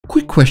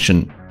quick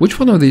question, which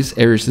one of these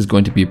errors is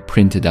going to be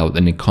printed out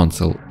in the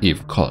console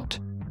if caught?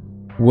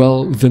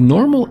 Well, the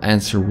normal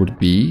answer would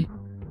be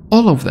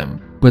all of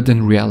them, but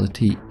in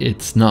reality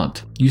it's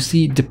not. You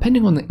see,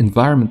 depending on the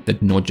environment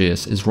that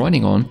Node.js is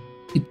running on,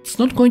 it's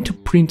not going to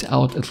print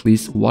out at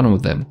least one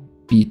of them,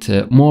 be it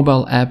a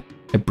mobile app,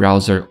 a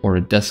browser, or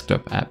a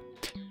desktop app.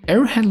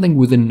 Error handling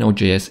within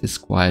Node.js is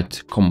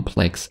quite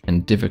complex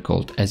and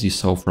difficult, as you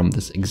saw from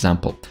this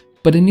example.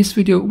 But in this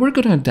video, we're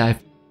gonna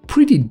dive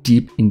pretty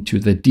deep into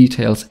the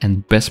details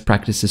and best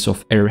practices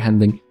of error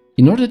handling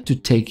in order to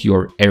take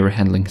your error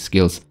handling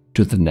skills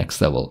to the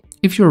next level.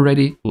 If you're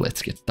ready,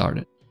 let's get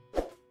started.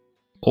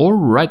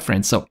 Alright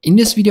friends, so in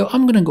this video,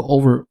 I'm gonna go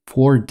over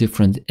 4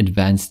 different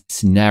advanced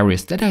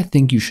scenarios that I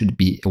think you should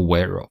be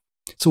aware of.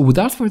 So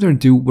without further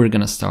ado, we're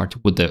gonna start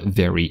with the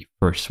very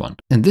first one.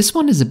 And this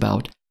one is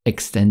about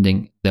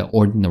extending the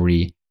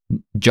ordinary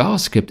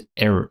JavaScript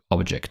error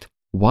object.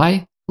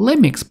 Why? Let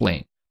me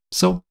explain.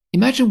 So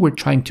imagine we're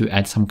trying to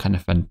add some kind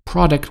of a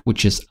product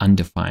which is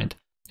undefined.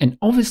 And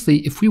obviously,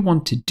 if we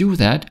want to do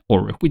that,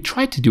 or if we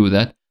try to do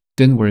that,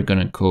 then we're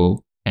gonna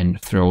go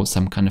and throw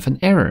some kind of an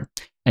error.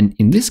 And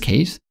in this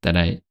case that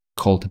I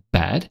called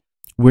bad,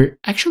 we're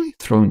actually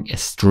throwing a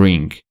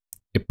string,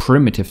 a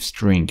primitive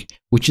string,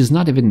 which is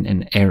not even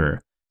an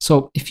error.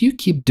 So if you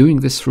keep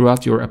doing this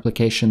throughout your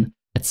application,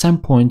 at some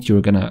point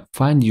you're gonna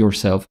find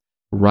yourself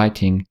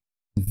writing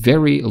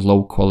very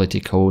low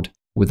quality code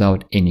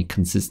without any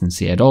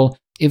consistency at all,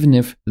 even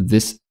if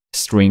this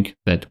string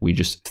that we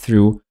just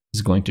threw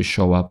is going to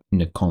show up in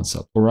the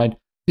console. All right,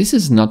 this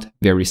is not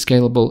very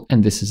scalable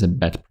and this is a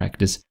bad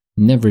practice.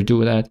 Never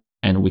do that,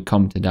 and we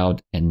comment it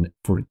out and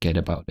forget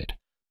about it.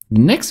 The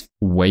next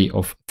way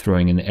of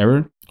throwing an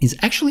error is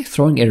actually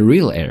throwing a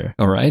real error.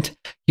 All right,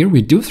 here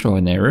we do throw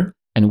an error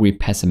and we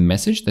pass a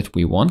message that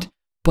we want,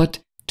 but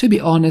to be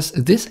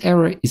honest, this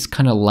error is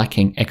kind of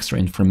lacking extra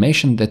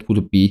information that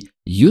would be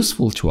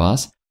useful to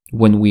us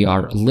when we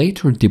are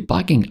later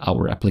debugging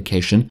our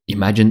application.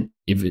 Imagine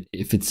if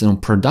it's in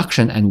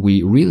production and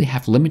we really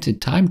have limited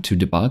time to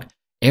debug,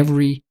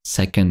 every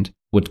second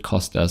would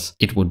cost us.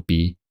 It would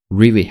be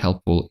really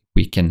helpful if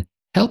we can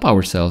help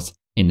ourselves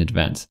in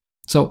advance.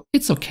 So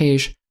it's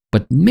okayish,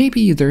 but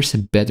maybe there's a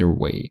better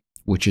way,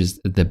 which is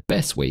the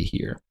best way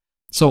here.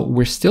 So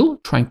we're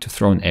still trying to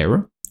throw an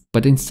error,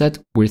 but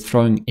instead we're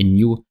throwing a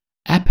new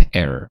app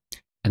error,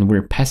 and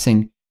we're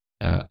passing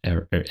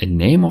a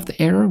name of the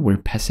error, we're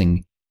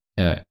passing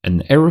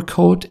an error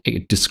code, a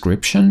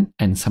description,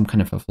 and some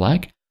kind of a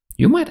flag.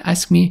 You might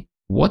ask me,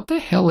 what the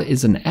hell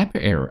is an app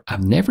error?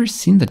 I've never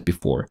seen that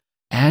before.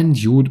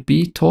 And you would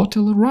be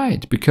totally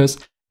right, because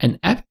an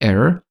app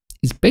error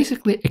is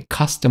basically a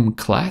custom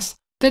class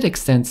that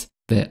extends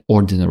the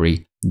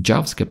ordinary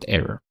JavaScript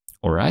error.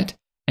 All right.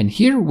 And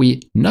here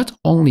we not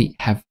only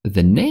have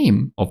the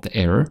name of the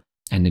error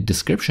and the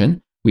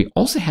description, we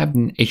also have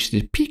an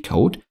HTTP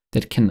code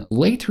that can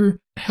later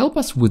help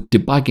us with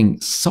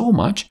debugging so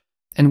much.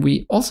 And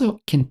we also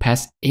can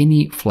pass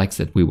any flags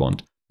that we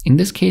want. In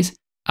this case,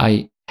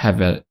 I have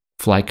a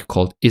flag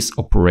called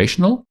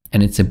isOperational,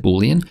 and it's a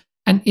Boolean.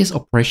 And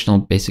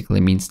isOperational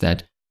basically means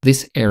that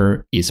this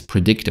error is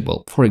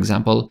predictable. For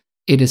example,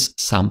 it is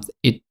some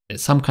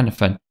kind of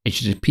an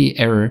HTTP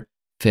error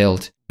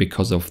failed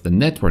because of the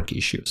network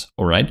issues.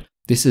 All right,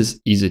 this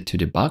is easy to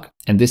debug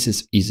and this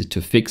is easy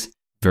to fix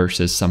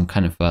versus some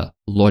kind of a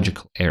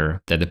logical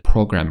error that the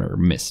programmer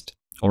missed.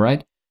 All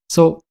right,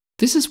 so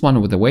this is one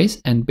of the ways,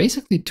 and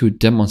basically to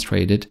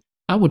demonstrate it,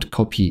 I would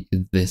copy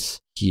this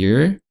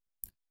here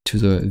to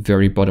the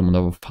very bottom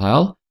of the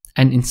file,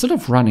 and instead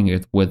of running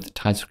it with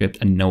TypeScript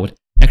and Node,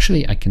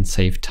 actually I can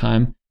save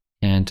time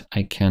and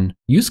I can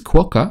use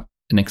Quokka,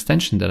 an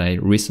extension that I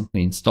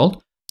recently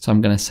installed. So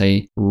I'm gonna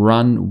say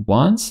run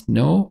once.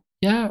 No,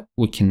 yeah,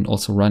 we can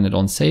also run it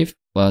on save,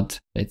 but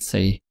let's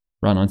say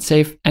run on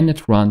save, and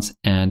it runs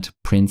and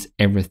prints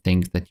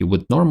everything that you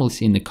would normally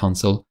see in the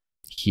console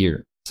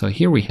here. So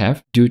here we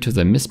have, due to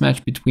the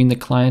mismatch between the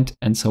client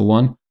and so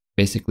on,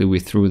 basically we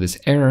threw this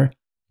error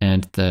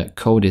and the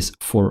code is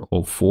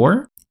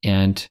 404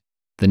 and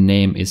the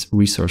name is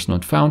resource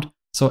not found.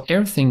 So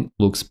everything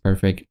looks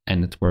perfect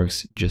and it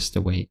works just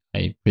the way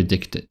I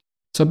predicted.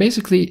 So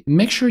basically,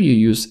 make sure you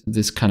use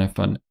this kind of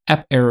an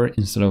app error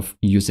instead of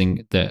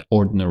using the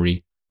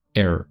ordinary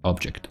error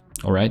object.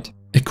 All right.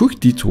 A quick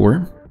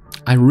detour.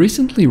 I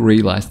recently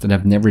realized that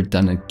I've never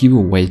done a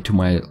giveaway to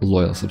my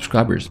loyal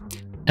subscribers,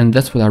 and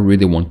that's what I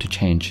really want to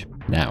change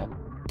now.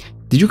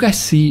 Did you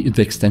guys see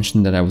the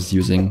extension that I was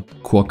using,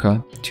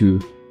 Quokka, to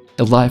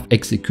live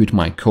execute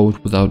my code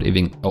without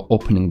even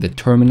opening the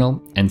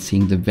terminal and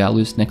seeing the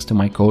values next to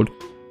my code?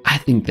 I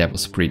think that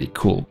was pretty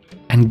cool.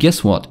 And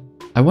guess what?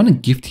 I want to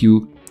gift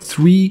you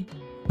 3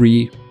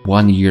 free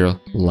 1-year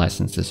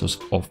licenses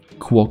of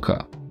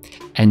Quokka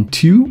and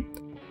 2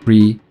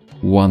 free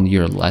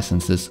 1-year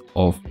licenses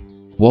of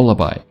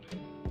Wallaby.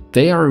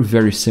 They are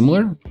very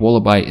similar.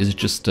 Wallaby is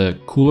just a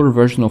cooler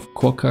version of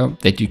Quokka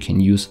that you can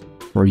use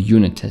for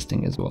unit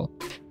testing as well.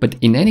 But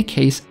in any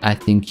case, I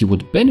think you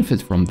would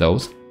benefit from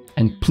those.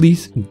 And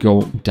please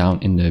go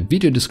down in the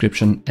video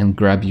description and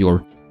grab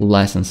your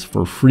license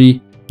for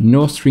free.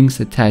 No strings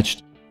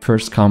attached.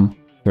 First come,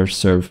 first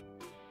serve.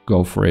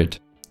 Go for it.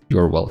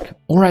 You're welcome.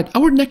 All right,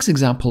 our next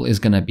example is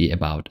going to be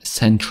about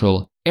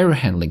central error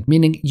handling,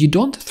 meaning you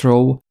don't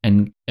throw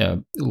and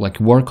like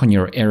work on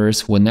your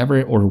errors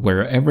whenever or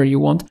wherever you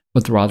want,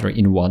 but rather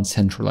in one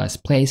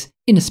centralized place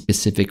in a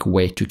specific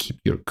way to keep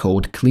your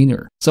code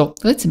cleaner. So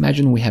let's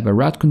imagine we have a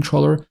route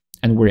controller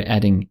and we're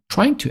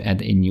trying to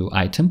add a new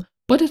item,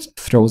 but it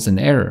throws an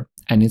error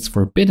and it's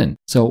forbidden.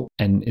 So,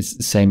 and it's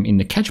the same in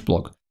the catch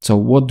block. So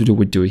what do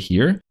we do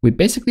here? We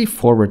basically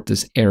forward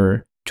this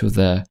error to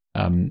the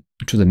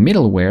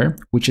middleware,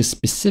 which is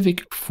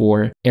specific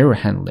for error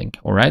handling.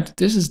 All right,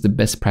 this is the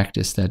best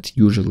practice that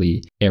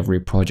usually every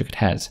project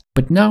has.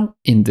 But now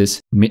in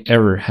this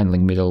error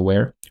handling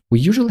middleware, we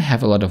usually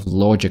have a lot of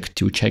logic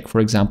to check. For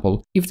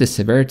example, if the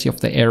severity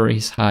of the error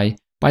is high.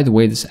 By the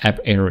way, this app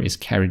error is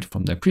carried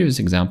from the previous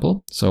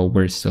example, so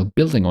we're still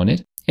building on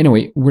it.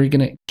 Anyway, we're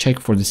gonna check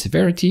for the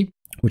severity,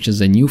 which is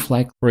a new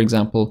flag, for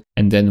example,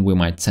 and then we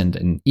might send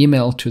an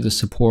email to the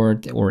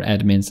support or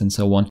admins and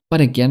so on.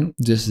 But again,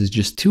 this is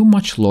just too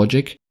much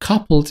logic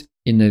coupled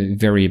in a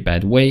very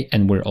bad way,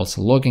 and we're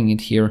also logging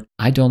it here.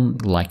 I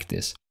don't like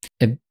this.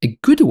 A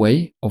good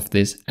way of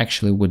this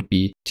actually would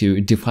be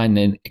to define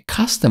a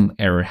custom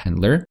error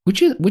handler,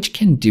 which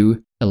can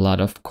do a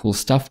lot of cool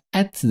stuff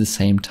at the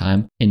same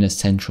time in a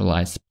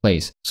centralized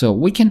place. So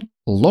we can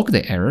log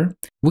the error,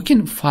 we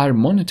can fire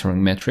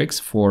monitoring metrics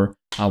for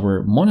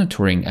our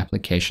monitoring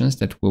applications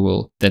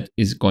that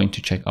is going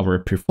to check our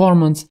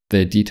performance,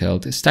 the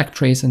detailed stack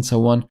trace and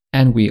so on.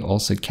 And we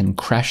also can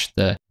crash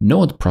the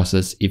node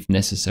process if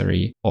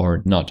necessary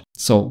or not.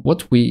 So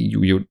what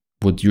you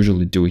would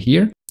usually do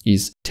here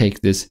is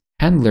take this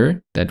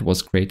handler that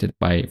was created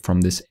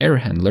from this error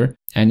handler,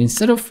 and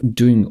instead of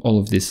doing all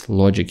of this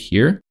logic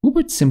here, we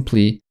would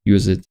simply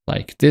use it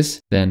like this,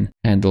 then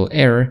handle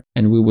error,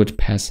 and we would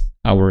pass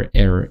our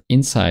error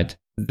inside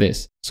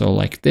this. So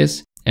like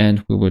this,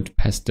 and we would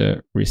pass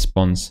the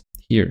response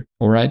here,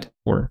 all right,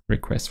 or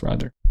request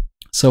rather.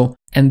 So,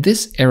 and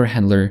this error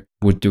handler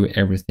would do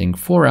everything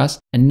for us.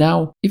 And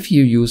now if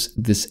you use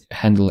this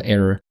handle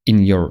error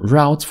in your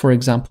routes, for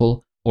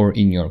example, or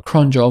in your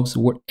cron jobs,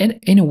 or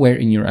anywhere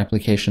in your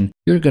application,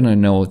 you're gonna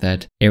know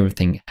that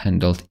everything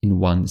handled in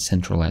one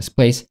centralized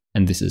place,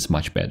 and this is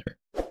much better.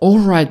 All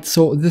right,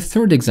 so the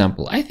third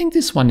example, I think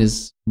this one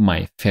is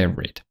my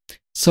favorite.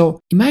 So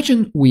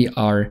imagine we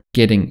are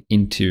getting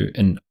into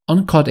an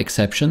uncaught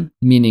exception,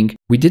 meaning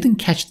we didn't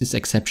catch this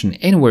exception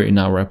anywhere in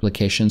our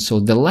application. So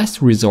the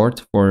last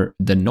resort for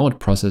the node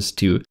process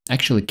to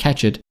actually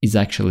catch it is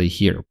actually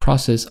here,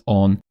 process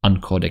on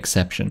uncaught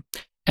exception.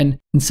 And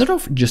instead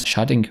of just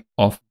shutting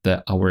off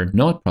our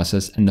node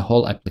process and the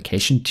whole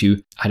application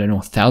to, I don't know,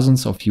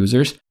 thousands of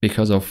users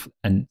because of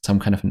some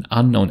kind of an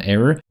unknown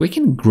error, we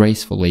can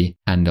gracefully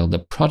handle the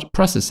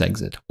process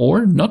exit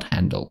or not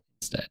handle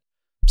instead.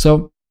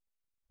 So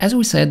as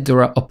we said,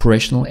 there are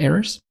operational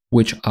errors,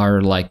 which are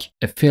like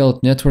a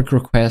failed network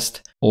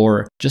request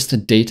or just a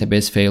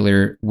database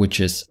failure,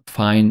 which is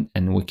fine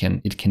and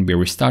it can be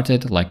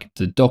restarted, like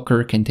the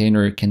Docker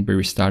container can be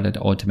restarted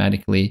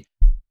automatically.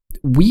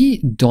 We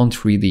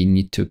don't really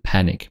need to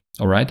panic,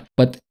 all right?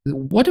 But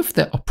what if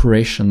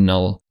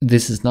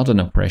this is not an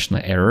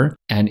operational error,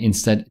 and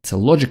instead it's a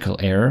logical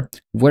error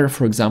where,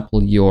 for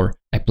example, your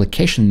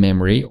application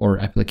memory or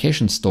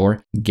application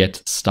store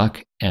gets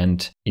stuck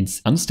and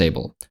it's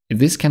unstable?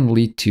 This can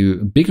lead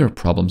to bigger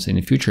problems in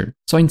the future.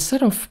 So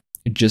instead of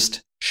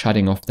just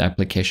shutting off the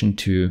application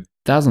to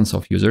thousands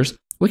of users,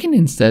 we can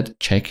instead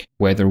check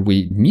whether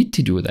we need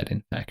to do that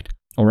in fact,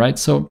 all right?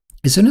 So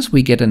as soon as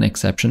we get an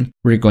exception,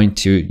 we're going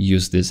to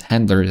use this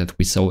handler that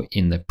we saw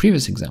in the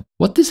previous example.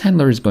 What this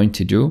handler is going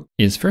to do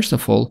is, first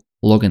of all,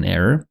 log an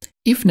error.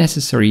 If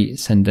necessary,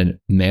 send a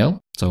mail,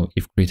 so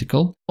if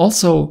critical.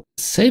 Also,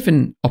 save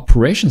an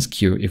operations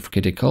queue if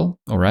critical.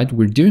 All right,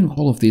 we're doing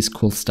all of this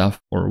cool stuff,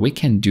 or we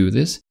can do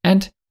this,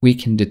 and we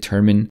can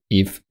determine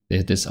if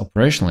it is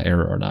operational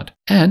error or not.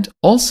 And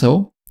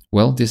also,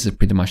 well, this is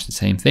pretty much the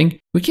same thing.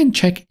 We can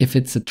check if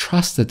it's a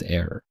trusted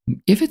error.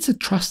 If it's a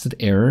trusted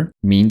error,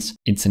 means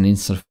it's an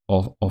instance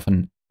of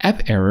an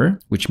app error,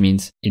 which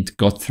means it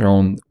got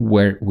thrown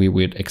where we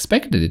would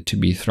expect it to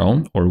be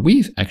thrown, or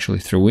we actually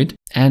threw it,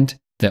 and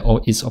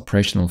its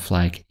operational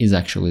flag is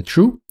actually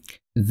true.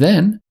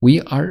 Then we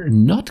are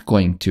not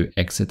going to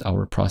exit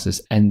our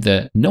process, and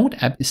the Node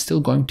app is still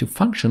going to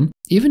function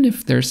even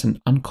if there's an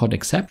uncaught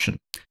exception.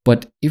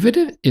 But if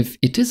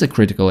it is a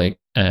critical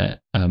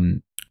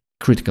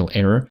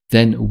error,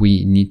 then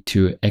we need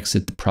to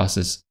exit the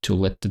process to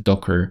let the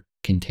Docker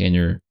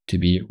container to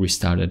be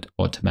restarted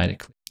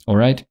automatically. All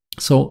right.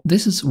 So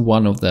this is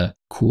one of the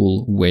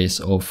cool ways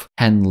of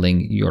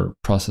handling your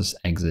process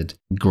exit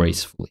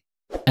gracefully.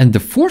 And the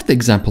fourth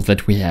example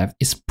that we have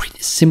is pretty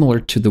similar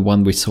to the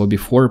one we saw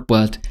before,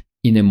 but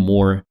in a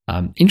more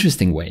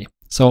interesting way.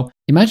 So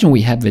imagine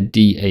we have a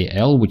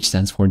DAL, which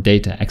stands for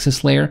data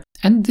access layer,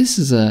 and this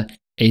is a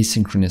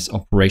asynchronous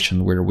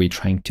operation where we're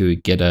trying to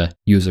get a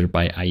user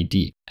by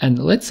ID. And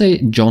let's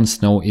say Jon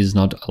Snow is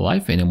not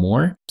alive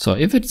anymore. So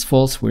if it's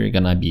false, we're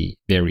gonna be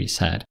very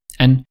sad.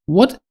 And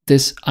what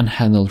this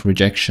unhandled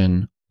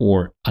rejection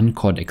or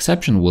uncaught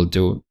exception will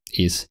do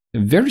is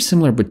very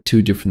similar, but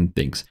two different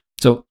things.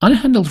 So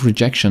unhandled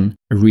rejection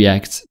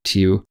reacts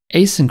to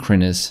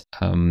asynchronous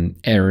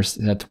errors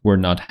that were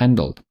not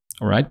handled.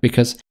 All right,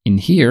 because in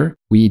here,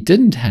 we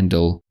didn't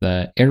handle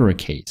the error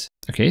case.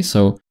 Okay,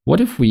 so what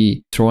if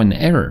we throw an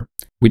error?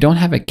 We don't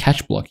have a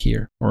catch block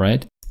here, all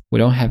right? We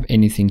don't have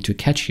anything to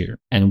catch here,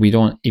 and we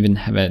don't even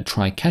have a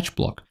try catch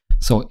block.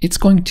 So it's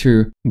going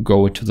to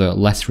go to the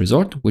last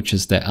resort, which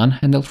is the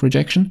unhandled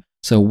rejection.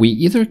 So we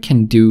either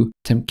can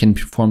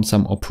perform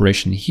some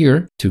operation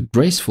here to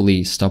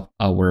gracefully stop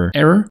our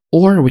error,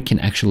 or we can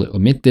actually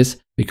omit this,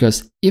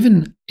 because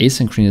even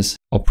asynchronous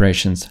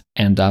operations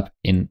end up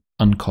in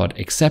uncaught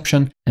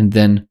exception, and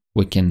then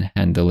we can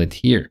handle it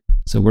here.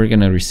 So we're going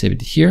to receive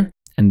it here,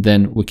 and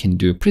then we can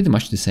do pretty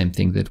much the same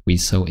thing that we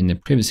saw in the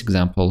previous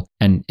example.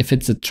 And if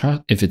it's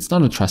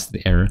not a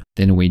trusted error,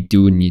 then we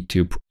do need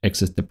to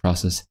exit the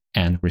process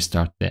and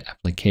restart the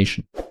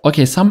application.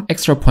 Okay, some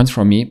extra points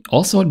from me.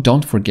 Also,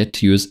 don't forget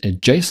to use a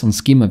JSON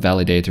schema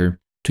validator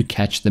to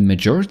catch the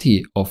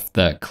majority of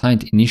the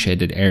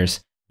client-initiated errors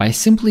by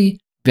simply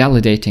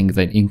validating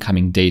the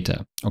incoming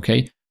data.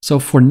 Okay, so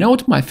for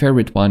Node, my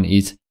favorite one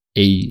is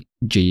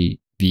AJV.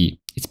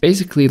 It's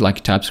basically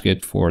like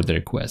TypeScript for the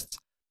requests.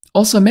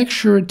 Also, make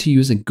sure to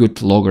use a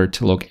good logger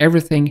to log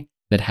everything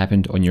that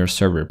happened on your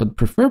server, but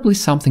preferably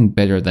something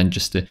better than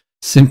just a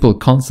simple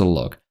console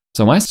log.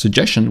 So my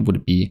suggestion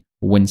would be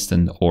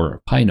Winston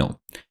or Pino.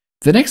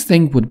 The next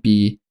thing would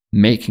be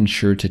making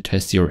sure to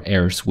test your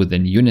errors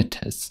within unit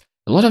tests.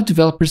 A lot of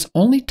developers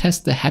only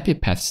test the happy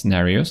path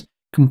scenarios,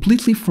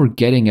 completely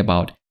forgetting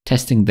about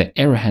testing the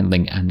error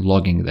handling and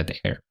logging that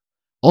error.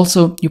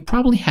 Also, you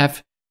probably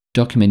have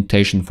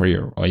documentation for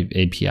your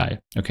API,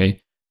 okay,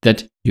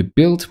 that you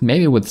built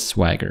maybe with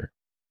Swagger,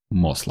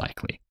 most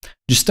likely.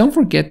 Just don't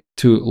forget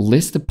to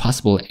list the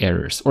possible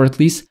errors, or at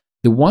least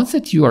the ones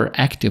that you are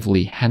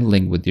actively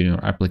handling within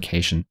your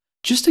application,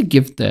 just to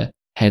give the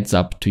heads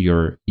up to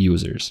your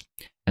users.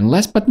 And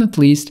last but not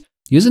least,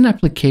 use an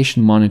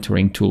application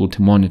monitoring tool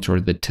to monitor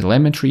the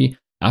telemetry,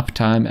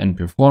 uptime, and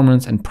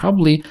performance, and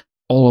probably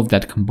all of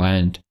that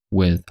combined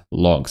with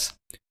logs.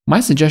 My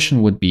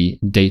suggestion would be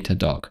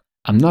Datadog.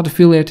 I'm not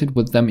affiliated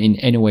with them in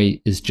any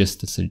way, it's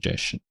just a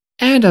suggestion.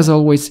 And as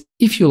always,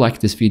 if you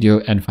liked this video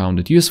and found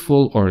it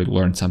useful or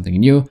learned something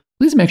new,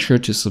 please make sure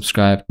to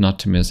subscribe not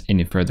to miss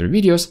any further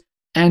videos,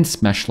 and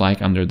smash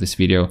like under this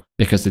video,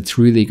 because it's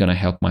really gonna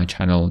help my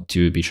channel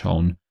to be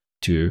shown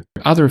to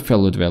other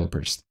fellow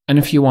developers. And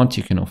if you want,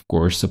 you can of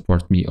course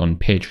support me on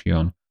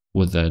Patreon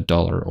with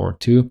 $1 or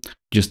 $2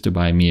 just to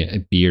buy me a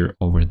beer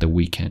over the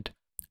weekend.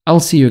 I'll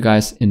see you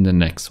guys in the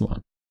next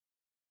one.